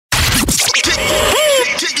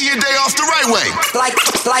Kicking your day off the right way.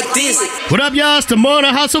 Like this. What up, y'all? It's the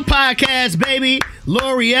Morning Hustle Podcast, baby.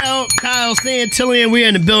 L'Oreal, Kyle Santillian, we're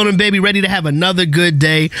in the building, baby, ready to have another good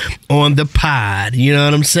day on the pod. You know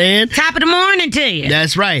what I'm saying? Top of the morning to you.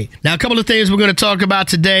 That's right. Now, a couple of things we're going to talk about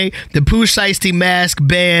today. The Pooh Shiesty mask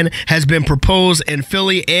ban has been proposed in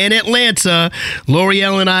Philly and Atlanta.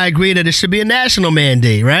 L'Oreal and I agree that it should be a national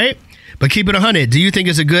mandate, right? But keep it 100. Do you think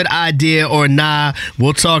it's a good idea or nah?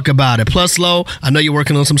 We'll talk about it. Plus, Lo, I know you're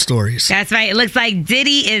working on some stories. That's right. It looks like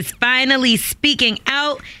Diddy is finally speaking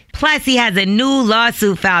out. Plus, he has a new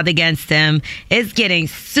lawsuit filed against him. It's getting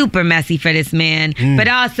super messy for this man. But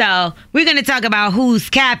also, we're going to talk about who's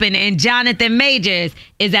capping, and Jonathan Majors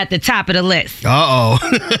is at the top of the list. Uh-oh.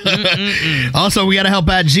 Also, we got to help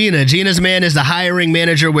out Gina. Gina's man is the hiring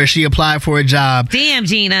manager where she applied for a job. Damn,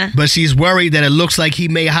 Gina. But she's worried that it looks like he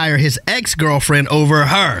may hire his ex-girlfriend over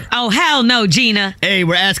her. Oh, hell no, Gina. Hey,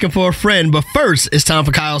 we're asking for a friend, but first, it's time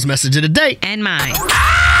for Kyle's message of the day. And mine.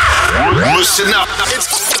 Listen up.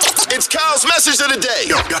 It's Kyle's message of the day.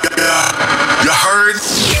 You heard?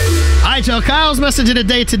 All right, y'all. Kyle's message of the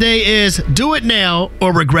day today is do it now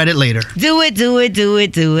or regret it later. Do it. Do it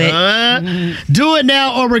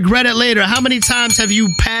now or regret it later. How many times have you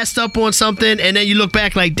passed up on something and then you look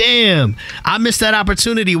back like, damn, I missed that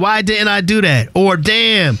opportunity. Why didn't I do that? Or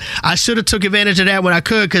damn, I should have took advantage of that when I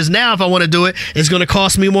could, because now if I want to do it, it's going to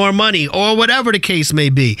cost me more money, or whatever the case may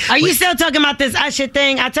be. Are you still talking about this Usher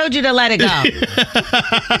thing? I told you to let it go.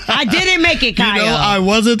 I didn't make it, Kyle. You know, I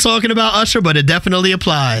wasn't talking about Usher, but it definitely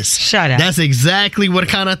applies. Shut up. That's exactly what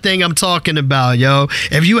kind of thing I'm talking about, yo.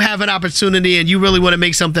 If you have an opportunity and you really want to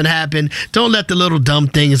make something happen, don't let the little dumb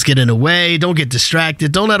things get in the way. Don't get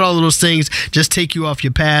distracted. Don't let all of those things just take you off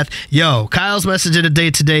your path. Yo, Kyle's message of the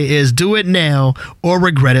day today is do it now or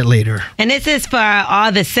regret it later. And this is for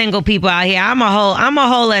all the single people out here. I'm a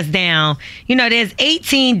hold us down. You know, there's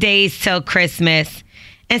 18 days till Christmas.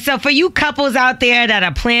 And so for you couples out there that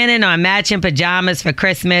are planning on matching pajamas for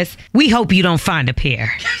Christmas, we hope you don't find a pair.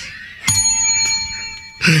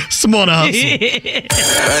 It's the Morning Hustle.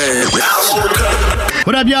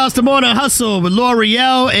 What up, y'all? It's the Morning Hustle with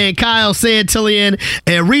L'Oreal and Kyle Santillian.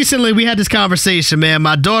 And recently we had this conversation, man.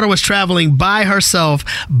 My daughter was traveling by herself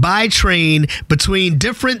by train between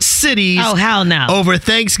different cities. Oh, hell no. Over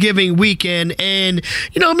Thanksgiving weekend. And,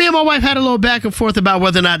 you know, me and my wife had a little back and forth about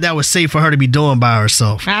whether or not that was safe for her to be doing by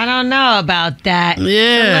herself. I don't know about that.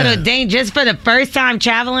 Yeah. It's a little dangerous for the first time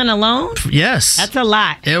traveling alone? Yes. That's a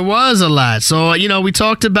lot. It was a lot. So, you know, we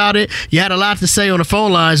talked about it. You had a lot to say on the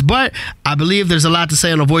phone lines, but I believe there's a lot to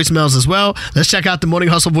say on the voicemails as well. Let's check out the Morning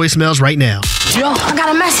Hustle voicemails right now. Yo, I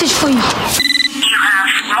got a message for you. You have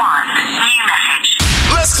one new message.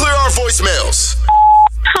 Let's clear our voicemails.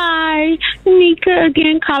 Hi, Nika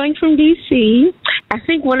again, calling from D.C. I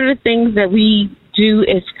think one of the things that we do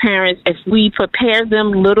as parents, if we prepare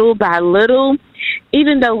them little by little,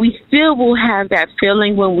 even though we still will have that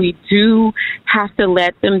feeling when we do have to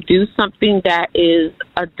let them do something that is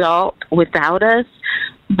adult without us.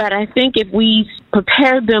 But I think if we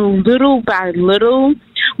prepare them little by little,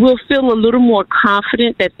 we'll feel a little more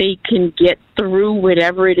confident that they can get through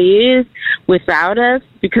whatever it is without us.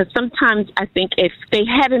 Because sometimes I think if they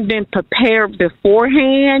haven't been prepared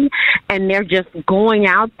beforehand and they're just going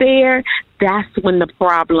out there, that's when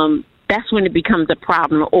it becomes a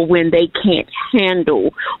problem, or when they can't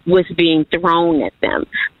handle what's being thrown at them.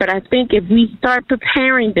 But I think if we start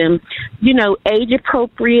preparing them, you know, age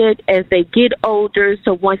appropriate as they get older,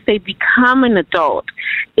 so once they become an adult,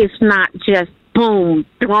 it's not just, boom,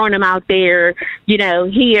 throwing them out there, you know,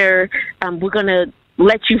 here, we're going to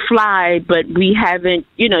let you fly, but we haven't,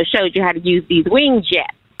 you know, showed you how to use these wings yet.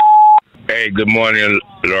 Hey, good morning,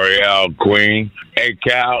 L'Oreal Queen. Hey,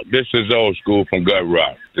 Cal, this is old school from Gut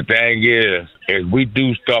Rock. The thing is we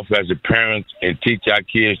do stuff as a parent and teach our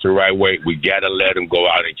kids the right way, we got to let them go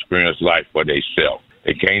out and experience life for themselves.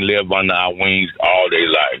 They can't live under our wings all their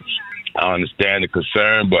lives. I understand the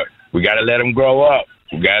concern, but we got to let them grow up.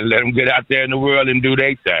 We got to let them get out there in the world and do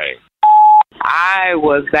their thing. I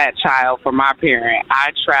was that child for my parent.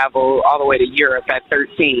 I traveled all the way to Europe at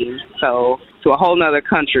 13, so to a whole nother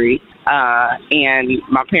country. And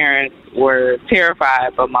my parents were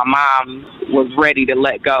terrified, but my mom was ready to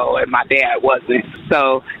let go, and my dad wasn't.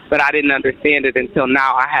 So, but I didn't understand it until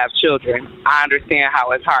now I have children. I understand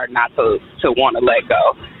how it's hard not to want to let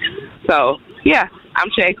go. So, yeah, I'm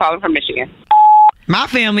Shay calling from Michigan. My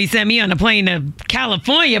family sent me on a plane to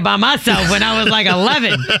California by myself when I was like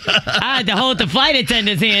 11. I had to hold the flight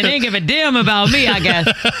attendant's hand. They didn't give a damn about me, I guess.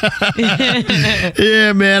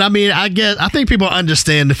 Yeah, man. I mean, I think people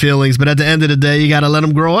understand the feelings, but at the end of the day, you got to let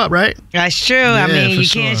them grow up, right? That's true. I mean, you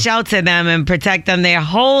can't shelter them and protect them their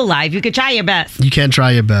whole life. You could try your best. You can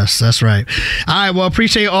try your best. That's right. All right. Well,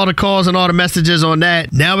 appreciate all the calls and all the messages on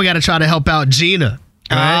that. Now we got to try to help out Gina.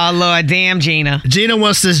 Right? Oh, Lord, damn Gina. Gina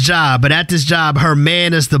wants this job, but at this job, her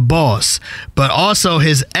man is the boss. But also,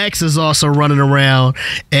 his ex is also running around,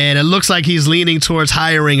 and it looks like he's leaning towards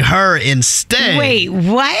hiring her instead. Wait,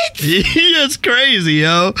 what? It's crazy,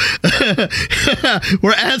 yo.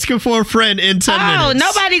 We're asking for a friend in 10 minutes. Oh,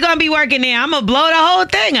 nobody gonna be working there. I'm gonna blow the whole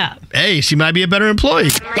thing up. Hey, she might be a better employee.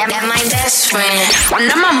 That's my best friend.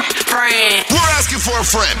 That's my friend. We're asking for a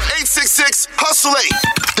friend.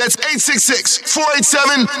 866-HUSTLE-8. That's 866-487-8538.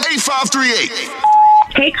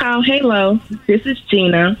 Hey, Kyle. Hey, Lo. This is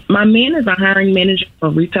Gina. My man is a hiring manager for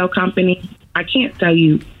a retail company. I can't tell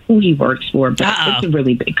you who he works for, but it's a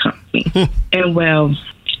really big company. And, well,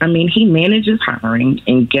 I mean, he manages hiring,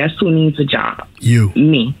 and guess who needs a job? You.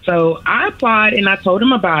 Me. So I applied, and I told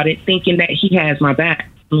him about it, thinking that he has my back.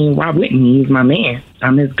 I mean, why wouldn't he? He's my man.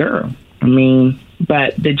 I'm his girl. I mean,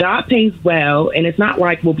 but the job pays well, and it's not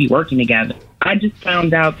like we'll be working together. I just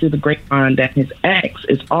found out through the grapevine that his ex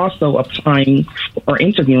is also applying or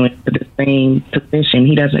interviewing for the same position.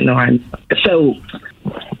 He doesn't know how. So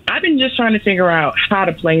I've been just trying to figure out how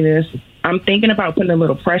to play this. I'm thinking about putting a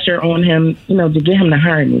little pressure on him, to get him to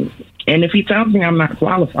hire me. And if he tells me I'm not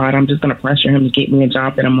qualified, I'm just going to pressure him to get me a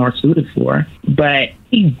job that I'm more suited for. But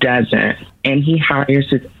he doesn't. And he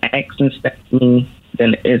hires his ex instead of me.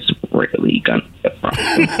 Then it's really going to be a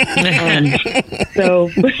problem. So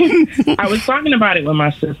I was talking about it with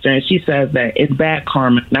my sister, and she says that it's bad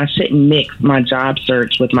karma, and I shouldn't mix my job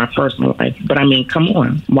search with my personal life. But I mean, come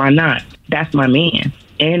on. Why not? That's my man.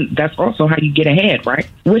 And that's also how you get ahead, right?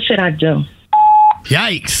 What should I do?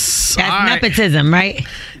 Yikes. That's nepotism, right?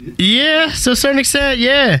 Yeah, to a certain extent,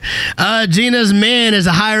 yeah. Gina's man is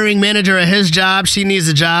a hiring manager at his job. She needs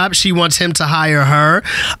a job. She wants him to hire her.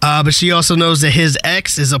 But she also knows that his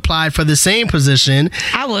ex is applied for the same position.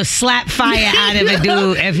 I will slap fire out of a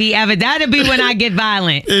dude if he ever... That'll be when I get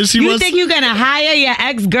violent. You think you're going to hire your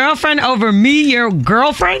ex-girlfriend over me, your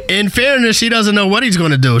girlfriend? In fairness, she doesn't know what he's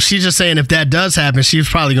going to do. She's just saying if that does happen, she's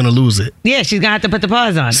probably going to lose it. Yeah, she's going to have to put the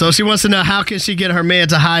pause on. So she wants to know, how can she get her man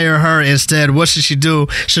to hire her instead? What should she do?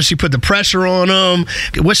 Should she put the pressure on him?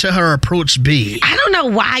 What should her approach be? I don't know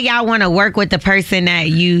why y'all want to work with the person that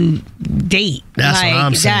you date. That's what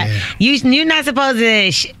I'm saying. You're not supposed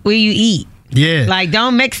to where you eat. Yeah. Like,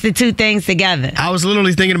 don't mix the two things together. I was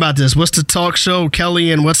literally thinking about this. What's the talk show?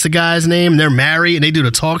 Kelly and what's the guy's name? They're married and they do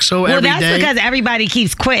the talk show every day. Well, that's because everybody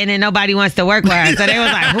keeps quitting and nobody wants to work with her. So they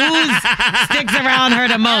was like, who sticks around her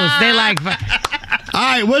the most? They like... All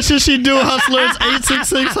right, what should she do, hustlers?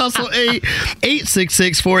 866-HUSTLE-8,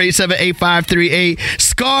 866-487-8538.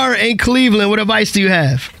 Scar in Cleveland, what advice do you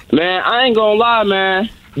have? Man, I ain't gonna lie, man.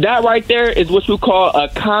 That right there is what you call a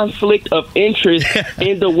conflict of interest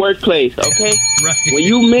in the workplace, okay? Right. When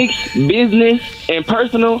you mix business and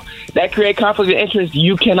personal, that create conflict of interest.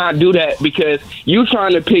 You cannot do that because you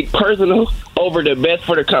trying to pick personal over the best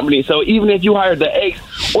for the company. So even if you hire the ex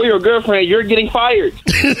or your girlfriend, you're getting fired.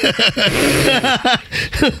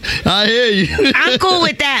 I hear you. I'm cool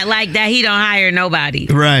with that, like that he don't hire nobody.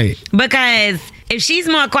 Right. Because if she's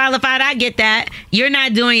more qualified, I get that. You're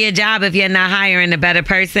not doing your job if you're not hiring a better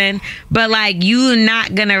person. But, like, you're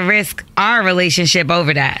not going to risk our relationship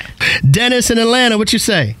over that. Dennis in Atlanta, what you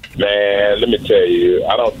say? Man, let me tell you,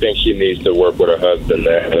 I don't think she needs to work with her husband,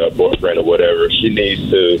 her boyfriend, or whatever. She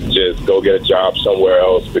needs to just go get a job somewhere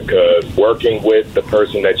else because working with the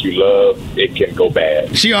person that you love, it can go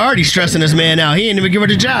bad. She already stressing this man out. He ain't even give her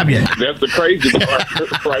the job yet. That's the crazy part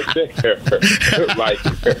right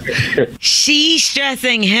there. She's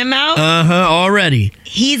stressing him out? Already.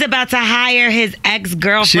 He's about to hire his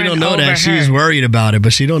ex-girlfriend. She don't know over that. her. She's worried about it,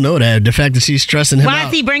 but she don't know that. The fact that she's stressing him out. Why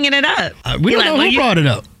is he bringing it up? We don't know who brought it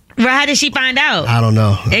up. Well, how did she find out? I don't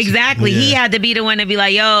know. Exactly. Yeah. He had to be the one to be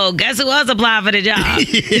like, yo, guess who else applied for the job?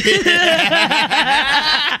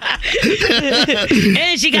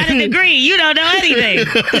 And she got a degree. You don't know anything.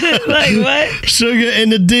 Like, what? Sugar in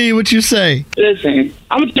the D, what you say? Listen,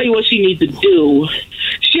 I'm going to tell you what she needs to do.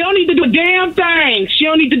 She don't need to do a damn thing. She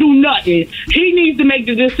don't need to do nothing. He needs to make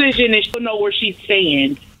the decision and she'll know where she's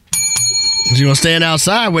staying. She gonna stand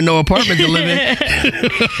outside with no apartment to live in.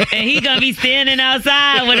 And he gonna be standing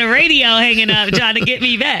outside with a radio hanging up trying to get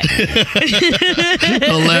me back.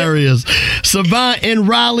 Hilarious. Savant in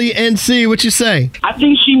Raleigh, NC, what you say? I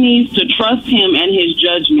think she needs to trust him and his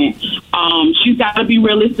judgment. She's got to be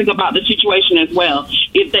realistic about the situation as well.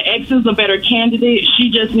 If the ex is a better candidate, she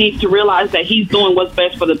just needs to realize that he's doing what's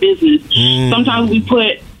best for the business. Sometimes we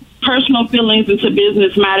put personal feelings into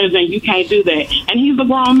business matters, and you can't do that. And he's a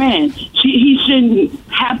grown man. He shouldn't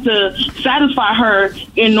have to satisfy her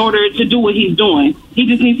in order to do what he's doing. He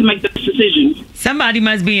just needs to make the decision. Somebody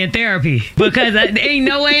must be in therapy, because there ain't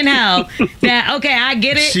no way in hell that, okay, I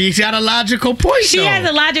get it. She's got a logical point, She has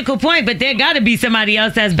a logical point, but there got to be somebody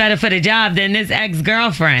else that's better for the job than this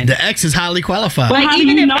ex-girlfriend. The ex is highly qualified. Like, how do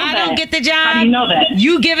even you if know I that? don't get the job, How do you know that?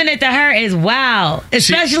 you giving it to her is wow.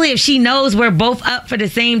 Especially if she knows we're both up for the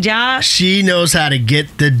same job. She knows how to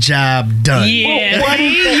get the job done. Yeah. What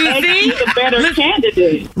if the ex is a better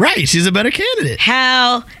candidate? Right, she's a better candidate.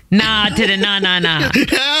 Hell nah to the nah.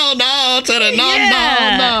 Hell no to the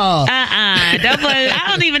no. I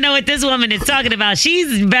don't even know what this woman is talking about.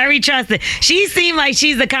 She's very trusted. She seemed like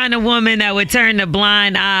she's the kind of woman that would turn a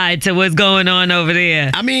blind eye to what's going on over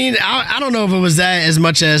there. I mean, I don't know if it was that as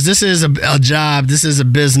much as this is a job, this is a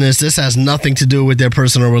business, this has nothing to do with their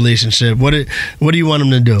personal relationship. What do you want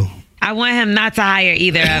them to do? I want him not to hire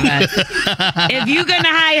either of us. If you're gonna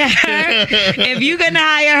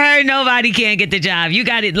hire her, nobody can get the job. You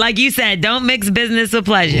got it. Like you said, don't mix business with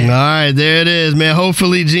pleasure. All right, there it is, man.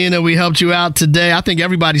 Hopefully, Gina, we helped you out today. I think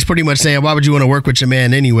everybody's pretty much saying, why would you want to work with your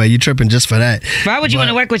man anyway? You tripping just for that. Why would you want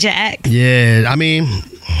to work with your ex? Yeah, I mean,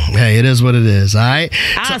 hey, it is what it is, all right?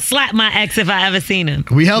 I'll slap my ex if I ever seen him.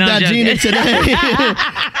 We helped out Gina today.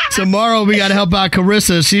 Tomorrow, we got to help out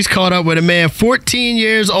Carissa. She's caught up with a man 14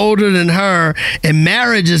 years older than her, and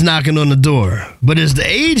marriage is knocking on the door. But is the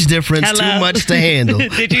age difference too much to handle?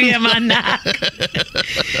 Did you hear my knock?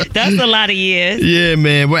 That's a lot of years. Yeah,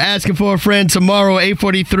 man. We're asking for a friend tomorrow,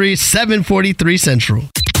 8:43, 7:43 Central.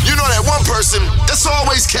 You know that one person that's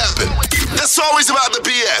always capping. That's always about the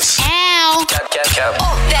BS. Ow. Cap.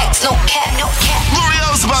 Oh, facts. No cap.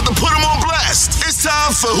 L'Oreal's about to put him on blast. It's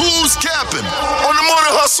time for Who's Capping on the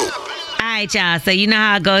Morning Hustle. All right, y'all. So you know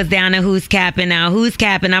how it goes down to Who's Capping. Now, Who's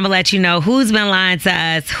Capping? I'm going to let you know who's been lying to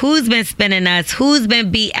us, who's been spinning us, who's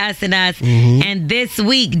been BSing us. Mm-hmm. And this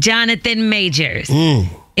week, Jonathan Majors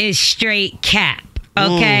is straight cap.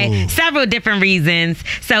 Okay, several different reasons.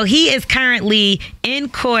 So he is currently in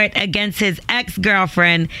court against his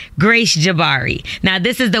ex-girlfriend, Grace Jabari. Now,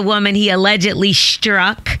 this is the woman he allegedly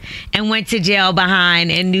struck and went to jail behind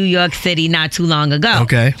in New York City not too long ago.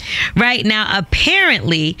 Okay. Right now,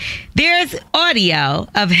 apparently, there's audio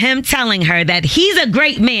of him telling her that he's a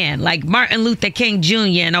great man, like Martin Luther King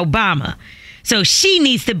Jr. and Obama. So she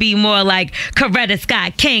needs to be more like Coretta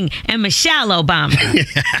Scott King and Michelle Obama.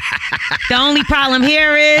 The only problem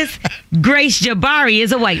here is Grace Jabari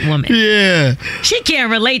is a white woman. Yeah. She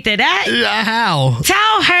can't relate to that. How?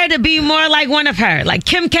 Tell her to be more like one of her, like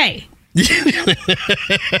Kim K.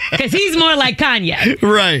 Because he's more like Kanye.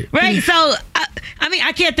 Right. Right? So, I mean,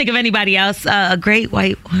 I can't think of anybody else. A great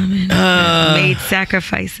white woman that made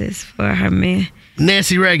sacrifices for her man.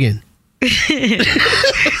 Nancy Reagan. Monica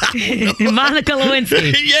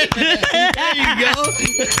Lewinsky. Yeah, there you go.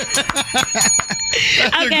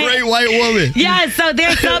 That's a great white woman. Yeah, so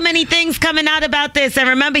there's so many things coming out about this. And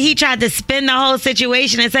remember, he tried to spin the whole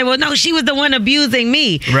situation and say, well, no, she was the one abusing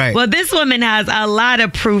me. Right. Well, this woman has a lot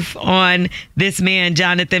of proof on this man,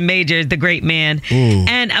 Jonathan Majors, the great man.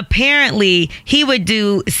 And apparently, he would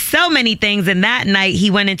do so many things. And that night,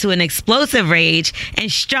 he went into an explosive rage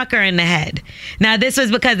and struck her in the head. Now, this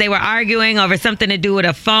was because they were arguing over something to do with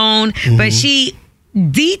a phone, but she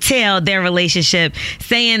detailed their relationship,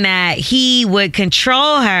 saying that he would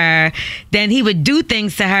control her, then he would do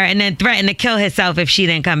things to her, and then threaten to kill himself if she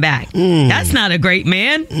didn't come back. That's not a great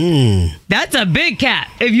man. That's a big cat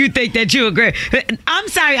if you think that you agree. I'm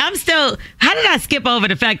sorry, how did I skip over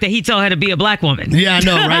the fact that he told her to be a black woman? Yeah, I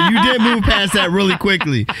know, right? You did move past that really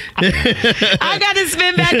quickly. I got to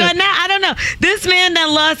spin back on that. I don't know. This man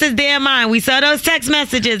done lost his damn mind. We saw those text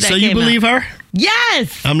messages that So came you believe up. her?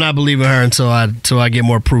 Yes. I'm not believing her until I get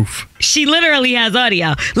more proof. She literally has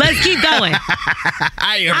audio. Let's keep going.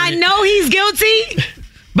 I know he's guilty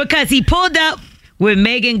because he pulled up with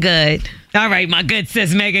Megan Good. All right, my good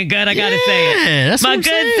sis Megan Good, I gotta say it. That's my what I'm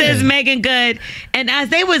good saying. sis Megan Good. And as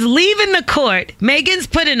they was leaving the court, Megan's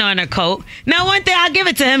putting on her coat. Now, one thing, I'll give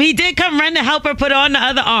it to him. He did come run to help her put on the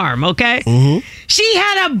other arm, okay? She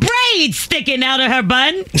had a braid sticking out of her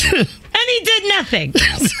bun. And he did nothing.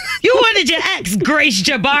 You wanted your ex, Grace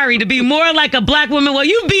Jabari, to be more like a black woman. Well,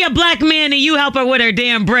 you be a black man and you help her with her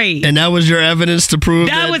damn braid. And that was your evidence to prove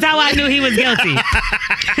that was how I knew he was guilty.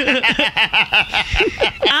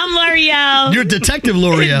 I'm L'Oreal. You're Detective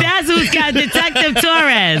L'Oreal. That's who's got Detective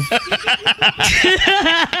Torres.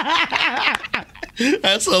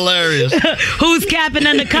 That's hilarious. Who's capping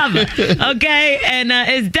undercover? Okay, and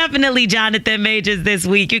it's definitely Jonathan Majors this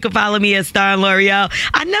week. You can follow me at Star and L'Oreal.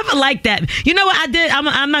 I never liked that. You know what I did?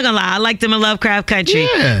 I'm not gonna lie. I liked him in Lovecraft Country.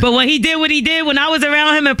 Yeah. But when he did what he did when I was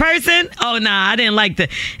around him in person, oh nah, I didn't like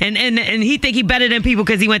that. And he think he better than people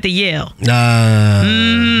because he went to Yale. I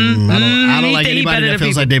don't like anybody that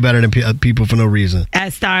feels like they better than people for no reason.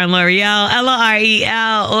 At Star and L'Oreal,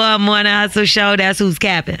 L'Oreal, or Morning Hustle Show. That's who's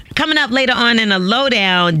capping. Coming up later on in the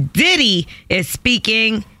lowdown, Diddy is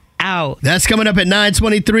speaking out. That's coming up at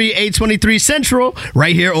 9:23, 8:23 Central,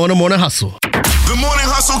 right here on the Morning Hustle. The Morning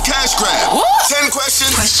Hustle cash grab. 10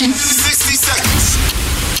 questions, 60 seconds.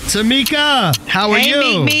 Tamika, how are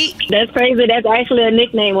you? Meek. That's crazy. That's actually a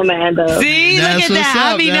nickname of mine, though. See, That's look at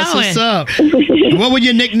that. I be That's knowing. what's up. What would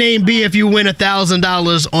your nickname be if you win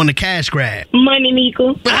 $1,000 on the cash grab? Money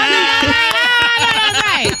Miko.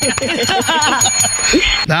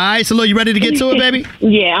 All right, so look, you ready to get to it, baby?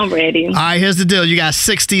 Yeah, I'm ready. All right, here's the deal. You got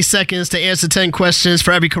 60 seconds to answer 10 questions.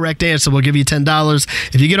 For every correct answer, we'll give you $10.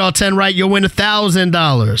 If you get all 10 right, you'll win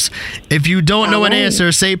 $1,000. If you don't know an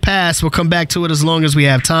answer, say pass. We'll come back to it as long as we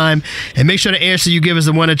have time. And make sure the answer you give is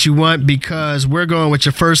the one that you want, because we're going with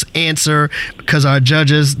your first answer because our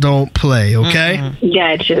judges don't play, okay?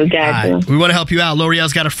 Got you. All right. We want to help you out.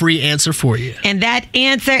 L'Oreal's got a free answer for you. And that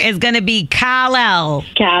answer is going to be Kal-El.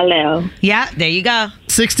 Kal-El. Yeah, there you go.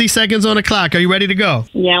 60 seconds on the clock. Are you ready to go?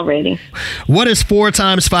 Yeah, I'm ready. What is 4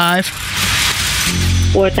 times 5?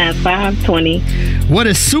 4 times 5, 20. What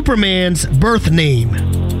is Superman's birth name?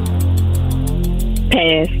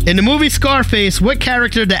 Pass. In the movie Scarface, what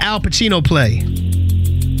character did Al Pacino play?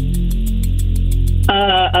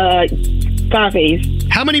 Scarface.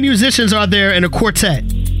 How many musicians are there in a quartet?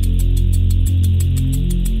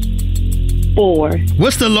 4.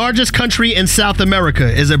 What's the largest country in South America?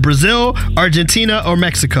 Is it Brazil, Argentina, or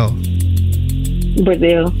Mexico?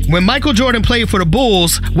 Brazil. When Michael Jordan played for the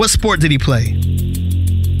Bulls, what sport did he play?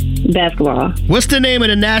 Basketball. What's the name of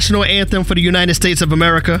the national anthem for the United States of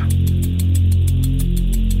America?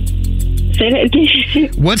 Say that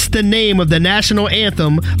again. What's the name of the national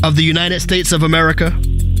anthem of the United States of America?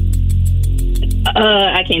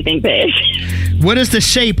 I can't think fast. What is the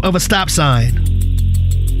shape of a stop sign?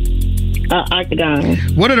 Octagon.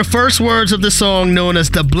 What are the first words of the song known as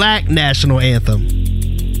the Black National Anthem?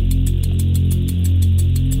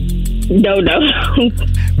 No.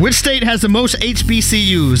 Which state has the most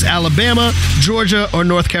HBCUs? Alabama, Georgia, or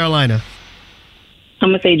North Carolina?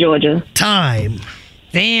 I'm going to say Georgia. Time.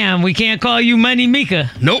 Damn, we can't call you Money Mika.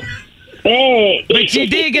 Nope. Hey. But you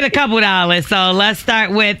did get a couple dollars, so let's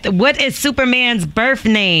start with, what is Superman's birth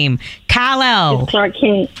name? Kal-El. Clark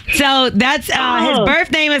Kent. So that's his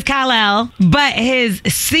birth name is Kal-El, but his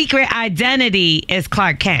secret identity is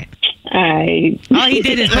Clark Kent. All he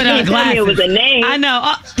did is put on glasses. It was a name. I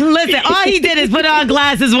know. Listen, all he did is put on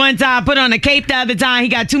glasses one time, put on a cape the other time. He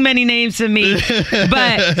got too many names for me.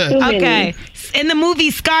 But okay. In the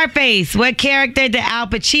movie Scarface, what character did Al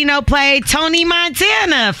Pacino play? Tony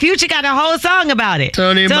Montana. Future got a whole song about it.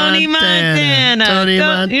 Tony Montana. Tony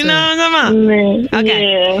Montana. You know, come on. Okay.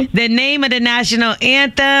 Yeah. The name of the national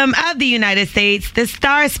anthem of the United States, the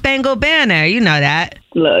Star Spangled Banner. You know that.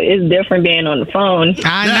 Look, it's different being on the phone.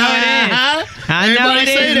 I know it is. I know it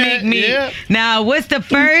is, Meek. Yeah. Now, what's the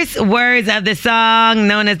first words of the song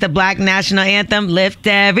known as the Black National Anthem? Lift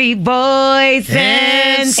every voice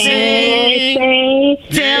and sing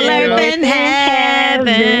till earth and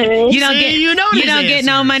heaven. You don't get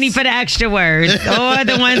no money for the extra words or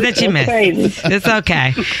the ones that you missed. It's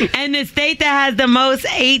okay. And the state that has the most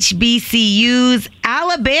HBCUs,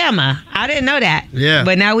 Alabama. I didn't know that. Yeah.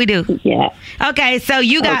 But now we do. Yeah. Okay, so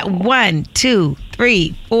you got $1, $2,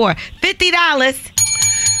 $3, $4, $50.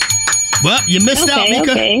 Well, you missed out,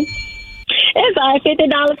 Mika. Okay. It's all right.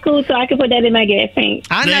 $50 cool, so I can put that in my gas tank.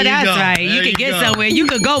 I know that's right. There You can get go. somewhere. You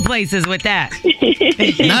could go places with that.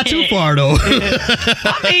 Not too far, though.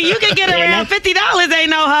 I mean, you can get around $50. Ain't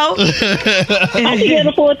no hoe. I can get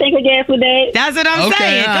a full tank of gas with that. That's what I'm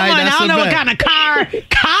saying. all Come right, on, I that's don't know not what bad. kind of car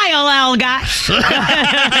Kyle got.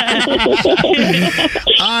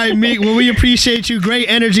 All right, Meek. Well, we appreciate you. Great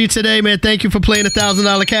energy today, man. Thank you for playing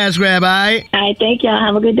 $1,000 cash grab, all right? All right, thank y'all.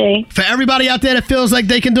 Have a good day. For everybody out there that feels like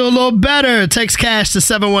they can do a little better, text cash to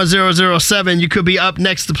 71007. You could be up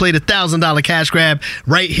next to play the $1,000 cash grab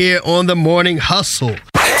right here on the Morning Hustle.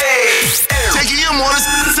 Hey, Kim want us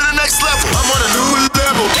to the next level. I'm on a new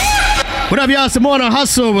level. What up, y'all? It's the Morning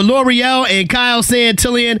Hustle with L'Oreal and Kyle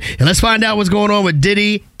Santillian. And let's find out what's going on with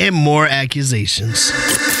Diddy and more accusations.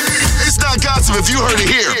 It's not gossip if you heard it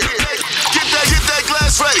here. Get that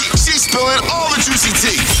glass ready. She's spilling all the juicy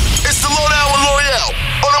tea. It's the Lowdown with L'Oreal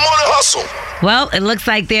on the Morning Hustle. Well, it looks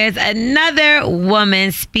like there's another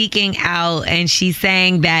woman speaking out, and she's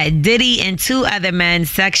saying that Diddy and 2 other men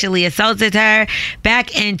sexually assaulted her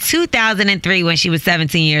back in 2003 when she was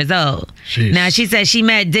 17 years old. Jeez. Now, she said she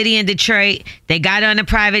met Diddy in Detroit. They got on a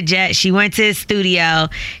private jet. She went to his studio.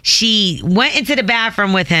 She went into the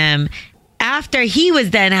bathroom with him. After he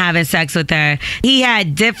was done having sex with her, he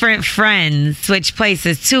had different friends switch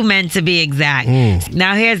places, 2 men to be exact.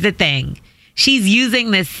 Now, here's the thing. She's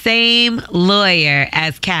using the same lawyer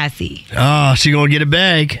as Cassie. Oh, she gonna get a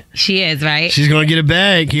bag. She is, right? She's gonna get a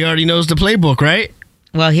bag. He already knows the playbook, right?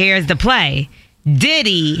 Well, here's the play.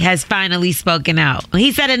 Diddy has finally spoken out.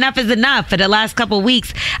 He said enough is enough. For the last couple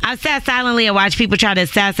weeks, I've sat silently and watched people try to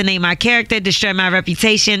assassinate my character, destroy my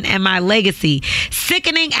reputation, and my legacy.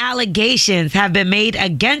 Sickening allegations have been made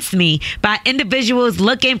against me by individuals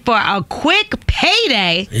looking for a quick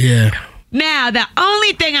payday. Yeah. Now, the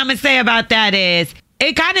only thing I'm going to say about that is,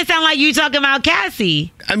 it kind of sounds like you talking about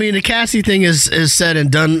Cassie. I mean, the Cassie thing is said and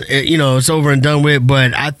done. It's over and done with.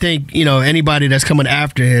 But I think, anybody that's coming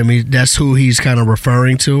after him, that's who he's kind of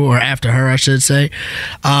referring to, or after her, I should say.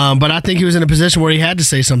 But I think he was in a position where he had to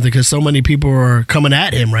say something because so many people are coming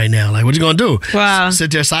at him right now. Like, what you going to do? Well,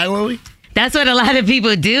 sit there silently? That's what a lot of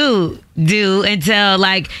people do until,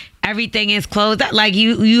 like, everything is closed up. Like,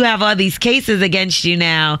 you have all these cases against you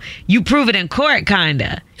now. You prove it in court, kind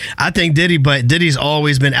of. I think Diddy's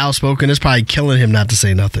always been outspoken. It's probably killing him not to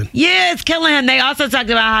say nothing. Yeah, it's killing him. They also talked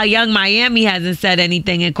about how Young Miami hasn't said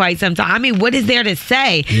anything in quite some time. I mean, what is there to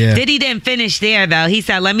say? Yeah. Diddy didn't finish there, though. He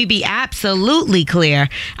said, let me be absolutely clear.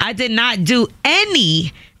 I did not do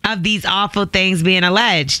any of these awful things being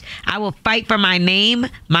alleged. I will fight for my name,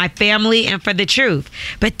 my family, and for the truth.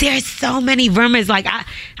 But there's so many rumors. Like,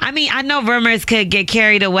 I mean, I know rumors could get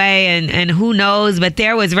carried away and who knows, but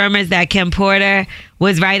there was rumors that Kim Porter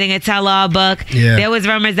was writing a tell-all book. Yeah. There was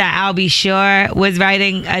rumors that Albie Shore was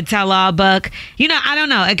writing a tell-all book. I don't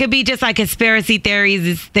know. It could be just like conspiracy theories,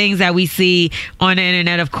 it's things that we see on the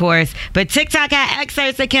internet, of course. But TikTok had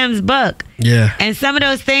excerpts of Kim's book. Yeah. And some of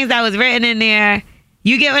those things that was written in there,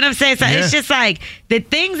 you get what I'm saying? So It's just like the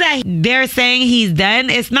things that they're saying he's done,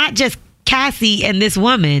 it's not just Cassie and this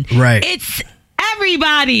woman. Right. It's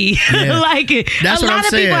everybody. Yeah. Like, That's a what lot I'm of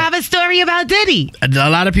saying. people have a story about Diddy. A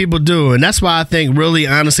lot of people do. And that's why I think, really,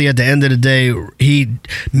 honestly, at the end of the day, he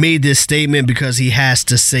made this statement because he has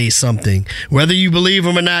to say something. Whether you believe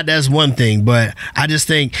him or not, that's one thing. But I just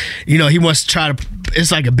think, he wants to try to,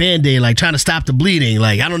 it's like a Band-Aid, like trying to stop the bleeding.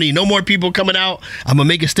 Like, I don't need no more people coming out. I'm going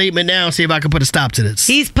to make a statement now and see if I can put a stop to this.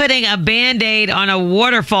 He's putting a Band-Aid on a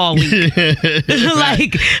waterfall leak.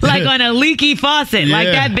 like on a leaky faucet. Yeah. Like,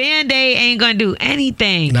 that Band-Aid ain't going to do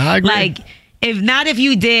anything. No, I agree. Like, if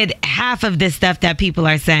you did half of this stuff that people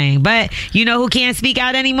are saying. But you know who can't speak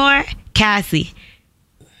out anymore? Cassie.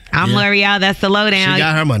 I'm L'Oreal. That's the Lowdown. She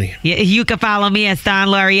got her money. You can follow me at Stan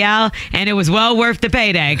L'Oreal, and it was well worth the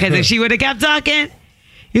payday. Because if she would have kept talking,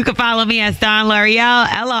 you can follow me at Stan L'Oreal,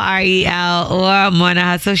 LOREL, or Morning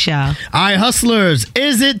Hustle Show. All right, hustlers,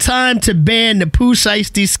 is it time to ban the Pooh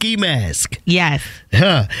Shiesty ski mask? Yes.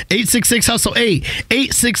 866-HUSTLE-8,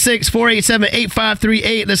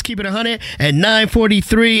 866-487-8538. Let's keep it 100 at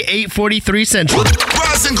 943, 843 Central.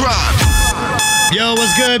 Rise and grind. Yo,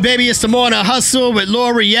 what's good, baby? It's the Morning Hustle with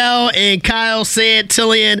L'Oreal and Kyle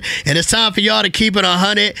Santillian, and it's time for y'all to keep it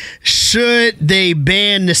 100. Should they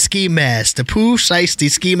ban the ski mask, the Pooh Shiesty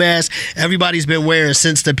ski mask everybody's been wearing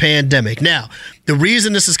since the pandemic? Now, the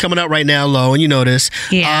reason this is coming out right now, Lo, and you know this,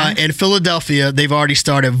 in Philadelphia, they've already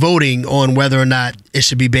started voting on whether or not it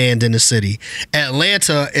should be banned in the city.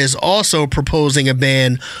 Atlanta is also proposing a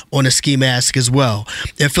ban on the ski mask as well.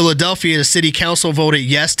 In Philadelphia, the city council voted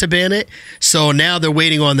yes to ban it, so now they're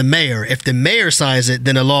waiting on the mayor. If the mayor signs it,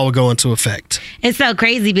 then the law will go into effect. It's so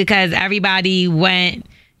crazy because everybody went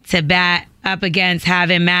to bat up against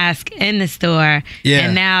having masks in the store,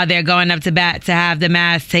 and now they're going up to bat to have the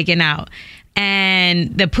mask taken out.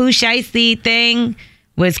 And the Pooh Shiesty thing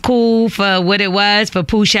was cool for what it was for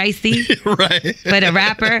Pooh Shiesty, right? For the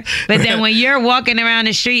rapper. But then when you're walking around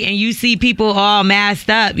the street and you see people all masked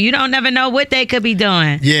up, you don't never know what they could be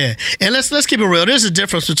doing. Yeah, and let's keep it real. There's a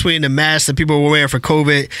difference between the mask that people were wearing for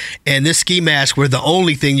COVID and this ski mask, where the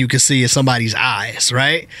only thing you can see is somebody's eyes,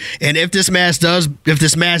 right? And if this mask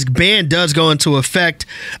ban does go into effect,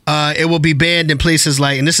 it will be banned in places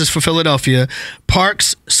like, and this is for Philadelphia,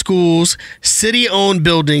 parks, schools, city-owned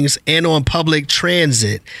buildings, and on public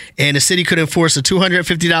transit. And the city could enforce a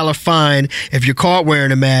 $250 fine if you're caught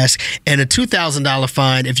wearing a mask, and a $2,000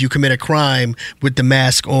 fine if you commit a crime with the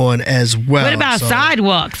mask on as well. What about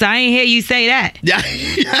sidewalks? I ain't hear you say that. Yeah,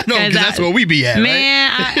 I know, because that's where we be at,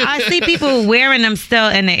 man, right? I see people wearing them still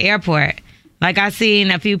in the airport. Like, I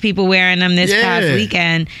seen a few people wearing them this past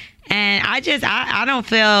weekend, and I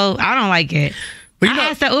don't like it.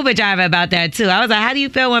 I asked the Uber driver about that too. I was like, how do you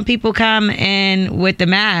feel when people come in with the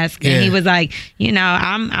mask? And he was like,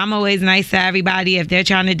 I'm always nice to everybody. If they're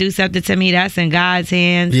trying to do something to me, that's in God's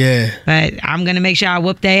hands. Yeah. But I'm going to make sure I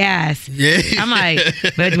whoop their ass. Yeah. I'm like,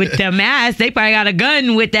 but with the mask, they probably got a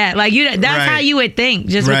gun with that. Like, that's how you would think.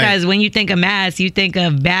 Just because when you think of mask, you think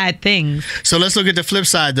of bad things. So let's look at the flip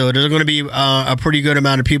side, though. There's going to be a pretty good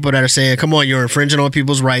amount of people that are saying, come on, you're infringing on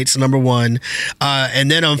people's rights, number one.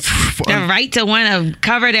 And then the right to want to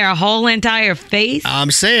cover their whole entire face.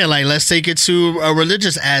 I'm saying, like, let's take it to a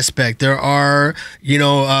religious aspect. There are,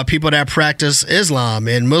 people that practice Islam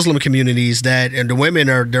in Muslim communities and the women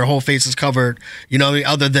their whole face is covered,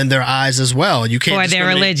 other than their eyes as well. You can't for their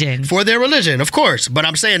religion. For their religion, of course. But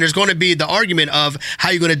I'm saying there's going to be the argument of how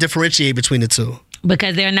you're going to differentiate between the two.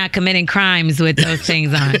 Because they're not committing crimes with those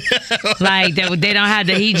things on. Like, they don't have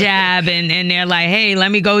the hijab and they're like, hey,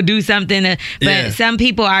 let me go do something. But some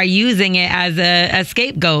people are using it as a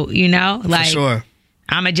scapegoat, Like, for sure.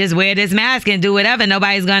 I'm going to just wear this mask and do whatever.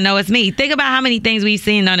 Nobody's going to know it's me. Think about how many things we've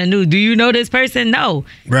seen on the news. Do you know this person? No.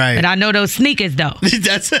 Right. But I know those sneakers, though.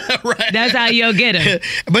 That's right. That's how you'll get them.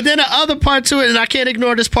 But then the other part to it, and I can't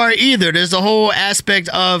ignore this part either, there's the whole aspect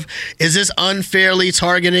of, is this unfairly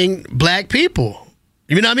targeting black people?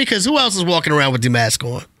 You know what I mean? Because who else is walking around with the mask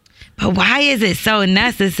on? But why is it so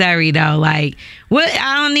necessary, though? Like,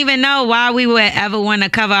 I don't even know why we would ever want to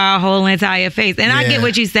cover our whole entire face. And I get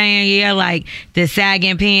what you're saying, like the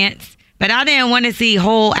sagging pants. But I didn't want to see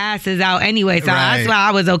whole asses out anyway, so that's why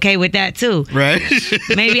I was okay with that, too. Right.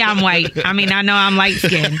 Maybe I'm white. I mean, I know I'm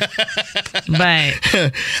light-skinned.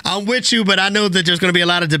 But I'm with you, but I know that there's going to be a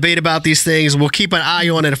lot of debate about these things. We'll keep an eye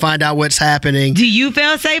on it to find out what's happening. Do you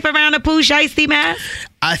feel safe around a Pooh Shiesty mask?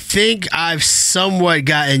 I think I've somewhat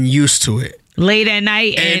gotten used to it. Late at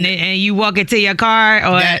night and you walk into your car?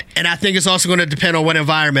 And I think it's also going to depend on what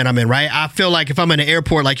environment I'm in, right? I feel like if I'm in an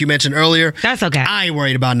airport, like you mentioned earlier, that's okay. I ain't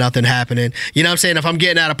worried about nothing happening. You know what I'm saying? If I'm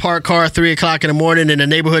getting out of parked car at 3 o'clock in the morning in a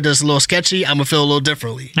neighborhood that's a little sketchy, I'm going to feel a little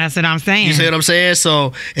differently. That's what I'm saying. You see what I'm saying?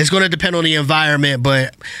 So it's going to depend on the environment,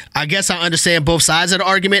 but I guess I understand both sides of the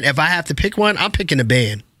argument. If I have to pick one, I'm picking the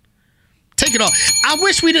ban. Take it off. I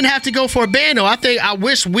wish we didn't have to go for a ban, though. I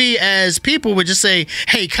wish we as people would just say,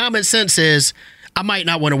 hey, common sense is I might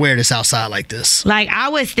not want to wear this outside like this. Like, I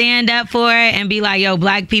would stand up for it and be like, yo,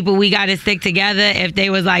 black people, we got to stick together if they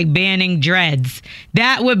was like banning dreads.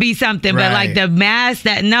 That would be something. Right. But like the mask,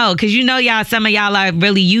 no, because some of y'all are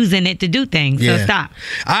really using it to do things. So stop.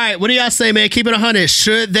 All right, what do y'all say, man? Keep it 100.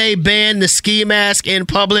 Should they ban the ski mask in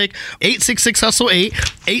public? 866-HUSTLE-8,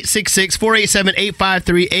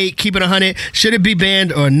 866-487-8538. Keep it 100. Should it be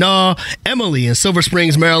banned or no? Emily in Silver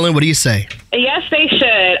Springs, Maryland, what do you say? Yes, they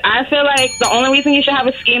should. I feel like the only reason you should have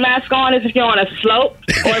a ski mask on is if you're on a slope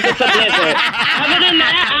or if it's a blizzard. Other than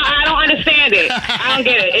that, I don't understand it. I don't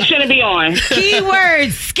get it. It shouldn't be on.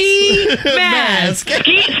 Keyword, ski mask.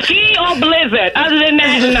 Ski or blizzard. Other than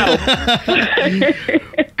that, no.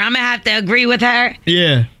 I'm going to have to agree with her.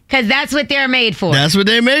 Yeah. Because that's what they're made for. That's what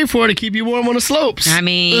they're made for, to keep you warm on the slopes. I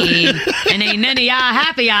mean, and ain't none of y'all,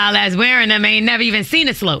 half of y'all that's wearing them ain't never even seen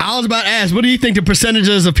a slope. I was about to ask, what do you think the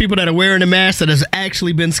percentages of people that are wearing a mask that has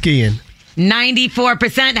actually been skiing?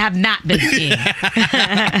 94% have not been skiing.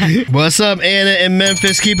 What's up, Anna in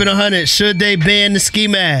Memphis? Keep it 100. Should they ban the ski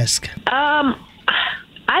mask?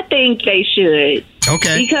 I think they should.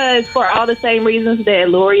 Okay. Because for all the same reasons that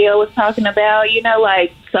L'Oreal was talking about,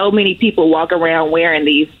 like so many people walk around wearing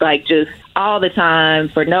these like just all the time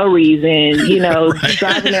for no reason, right.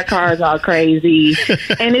 Driving their cars all crazy.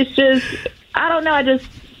 And it's just, I don't know,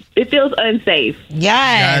 it feels unsafe.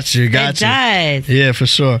 Yes. Got you. It does. Yeah, for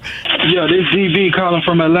sure. Yo, this DB calling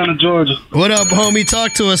from Atlanta, Georgia. What up, homie?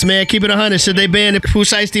 Talk to us, man. Keep it 100. Should they ban the Pooh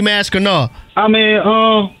Shiesty mask or no? I mean,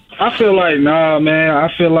 I feel like, nah, man.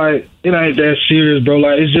 I feel like it ain't that serious, bro.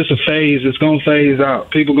 Like, it's just a phase. It's gonna phase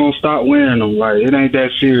out. People gonna stop wearing them. Like, it ain't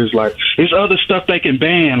that serious. Like, it's other stuff they can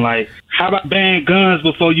ban. Like, how about ban guns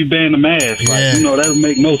before you ban the mask? Like, you know, that would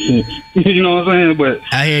make no sense. You know what I'm saying? But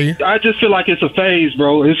I hear you. I just feel like it's a phase,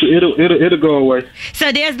 bro. It'll go away.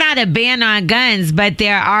 So there's not a ban on guns, but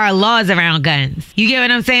there are laws around guns. You get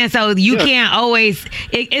what I'm saying? So you can't always.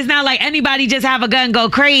 It's not like anybody just have a gun go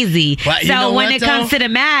crazy. Well, so when it comes to the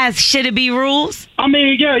mask, should it be rules? I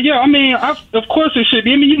mean, yeah. I mean, of course it should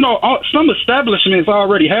be. I mean, you know, some establishments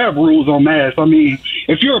already have rules on masks. I mean,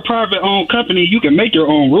 if you're a private-owned company, you can make your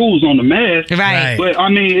own rules on the mask. Right. But, I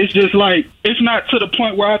mean, it's just like, it's not to the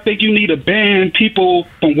point where I think you need to ban people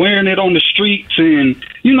from wearing it on the streets. And,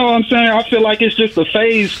 you know what I'm saying? I feel like it's just a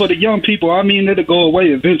phase for the young people. I mean, it'll go away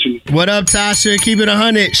eventually. What up, Tasha? Keep it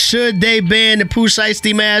 100. Should they ban the Pooh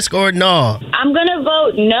Shiesty mask or no? I'm going to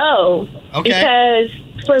vote no. Okay. Because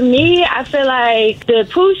for me, I feel like the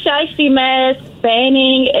Pooh Shiesty mask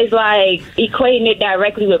banning is like equating it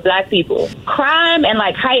directly with black people. Crime and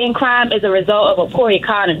like heightened crime is a result of a poor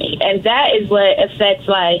economy. And that is what affects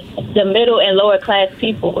like the middle and lower class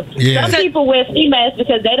people. Yeah. Some people wear ski masks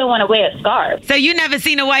because they don't want to wear a scarf. So you never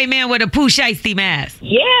seen a white man with a Pooh Shiesty mask?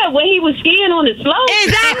 Yeah, when he was skiing on the slope.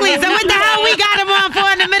 Exactly. So what the hell we got him on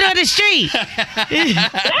for in the middle of the street? Black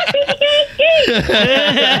people can't ski.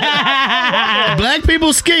 Black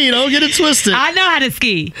people ski. Don't get it twisted. I know how to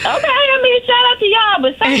ski. Okay, I mean, shout out to y'all,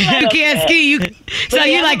 but some You can't ski. So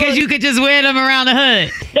you like, because you could just wear them around the hood.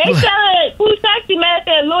 They sell Pooh Shiesty mask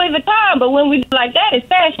at Louis Vuitton, but when we do like that, it's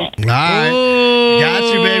fashion. All right. Ooh.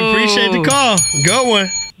 Got you, baby. Appreciate the call. Good one.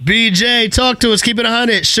 BJ, talk to us. Keep it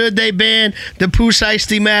 100. Should they ban the Pooh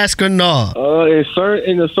Shiesty mask or no?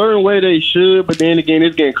 In a certain way they should, but then again,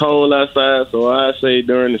 it's getting cold outside, so I say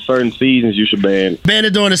during the certain seasons you should ban it. Ban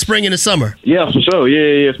it during the spring and the summer. Yeah, for sure.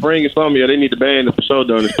 Yeah. Spring and summer, yeah, they need to ban it for sure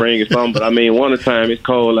during the spring and summer. But I mean, winter time it's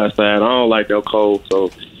cold outside. I don't like that cold, so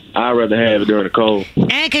I'd rather have it during the cold.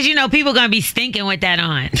 And because, you know, people going to be stinking with that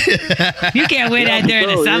on. You can't wear that during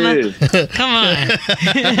the summer. Yeah. Come on.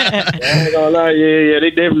 I ain't gonna lie, yeah, they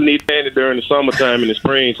definitely need to ban it during the summertime and the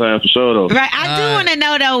springtime for sure, though. Right. I do want to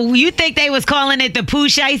know, though, you think they was calling it the Pooh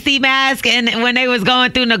Shiesty mask and when they was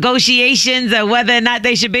going through negotiations of whether or not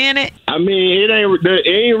they should ban it? I mean, it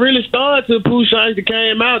ain't really started till Pooh Shiesty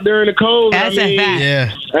came out during the cold. That's a fact. Yeah.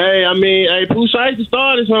 Hey, Pooh Shiesty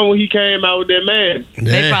started something when he came out with that mask.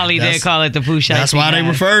 They probably did call it the Pooh Shiesty. That's why they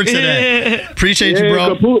referred to that. Appreciate you,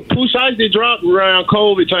 bro. Pooh Shiesty dropped around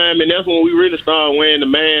COVID time, and that's when we really started wearing the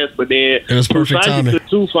mask. But then it was perfect timing. Took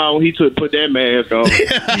too far when he put that mask on.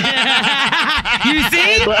 You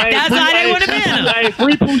see? That's why they want to ban him. Hey,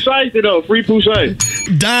 free Pooh Shiesty, though. Free Pooh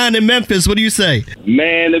Shiesty. Don in Memphis, what do you say?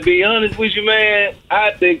 Man, to be honest with you, man,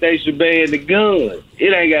 I think they should ban the gun.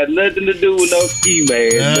 It ain't got nothing to do with no ski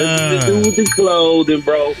mask. Nothing to do with the clothing,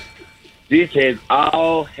 bro. This has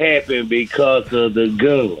all happened because of the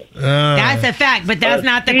gun. That's a fact, but that's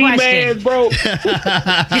not the question. Mask, bro. A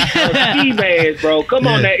ski mask, bro. Come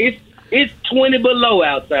on now. It's 20 below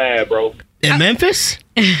outside, bro. In Memphis?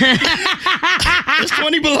 It's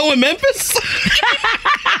 20 below in Memphis?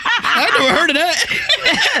 I never heard of that.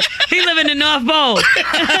 He live in the North Pole.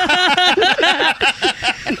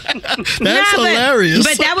 That's hilarious.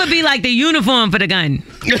 But that would be like the uniform for the gun.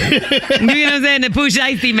 You know what I'm saying? The Pooh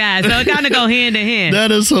Shiesty mask. So it kind of go hand in hand.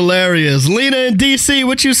 That is hilarious. Lena in D.C.,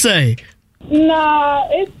 what you say? Nah,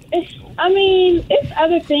 it's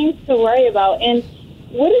other things to worry about. And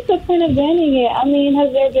what is the point of banning it? I mean,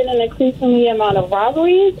 has there been an increasingly amount of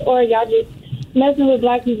robberies, or are y'all just messing with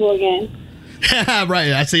black people again?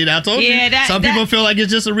 Right, I see that. I told you. Some people feel like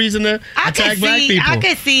it's just a reason to attack black people. I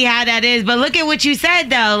could see how that is, but look at what you said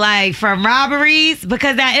though, like from robberies,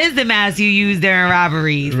 because that is the mask you use during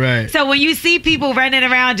robberies. Right. So when you see people running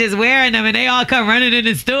around just wearing them and they all come running in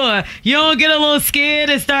the store, you don't get a little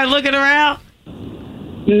scared and start looking around?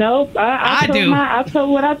 Nope. I do. I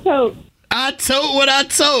told what I told. I told what I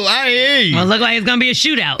told. I hear you. Well, look like it's going to be a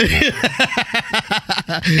shootout.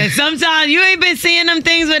 Because sometimes you ain't been seeing them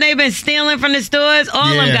things where they've been stealing from the stores. All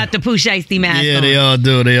of them got the Pooh Shiesty mask on. They all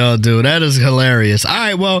do. They all do. That is hilarious. All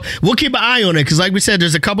right, well, we'll keep an eye on it because like we said,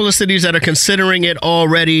 there's a couple of cities that are considering it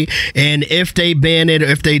already. And if they ban it or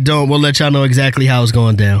if they don't, we'll let y'all know exactly how it's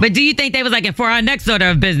going down. But do you think they was like, for our next order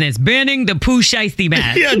of business, banning the Pooh Shiesty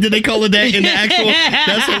mask? Yeah, did they call it that in the actual?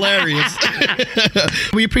 That's hilarious.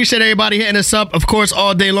 We appreciate everybody hitting us up, of course,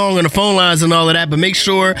 all day long on the phone lines and all of that. But make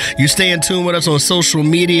sure you stay in tune with us on social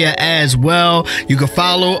media as well. You can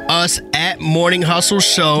follow us at Morning Hustle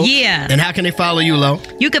Show. Yeah. And how can they follow you, Lo?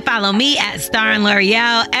 You can follow me at Starring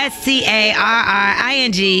L'Oreal,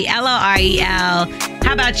 StarringLorel.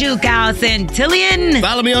 How about you, Kyle Santillion?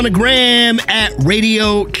 Follow me on the gram at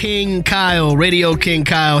Radio King Kyle. Radio King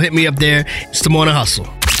Kyle. Hit me up there. It's the Morning Hustle.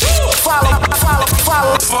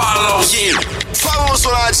 Follow us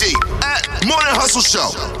on IG at Morning Hustle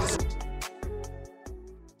Show.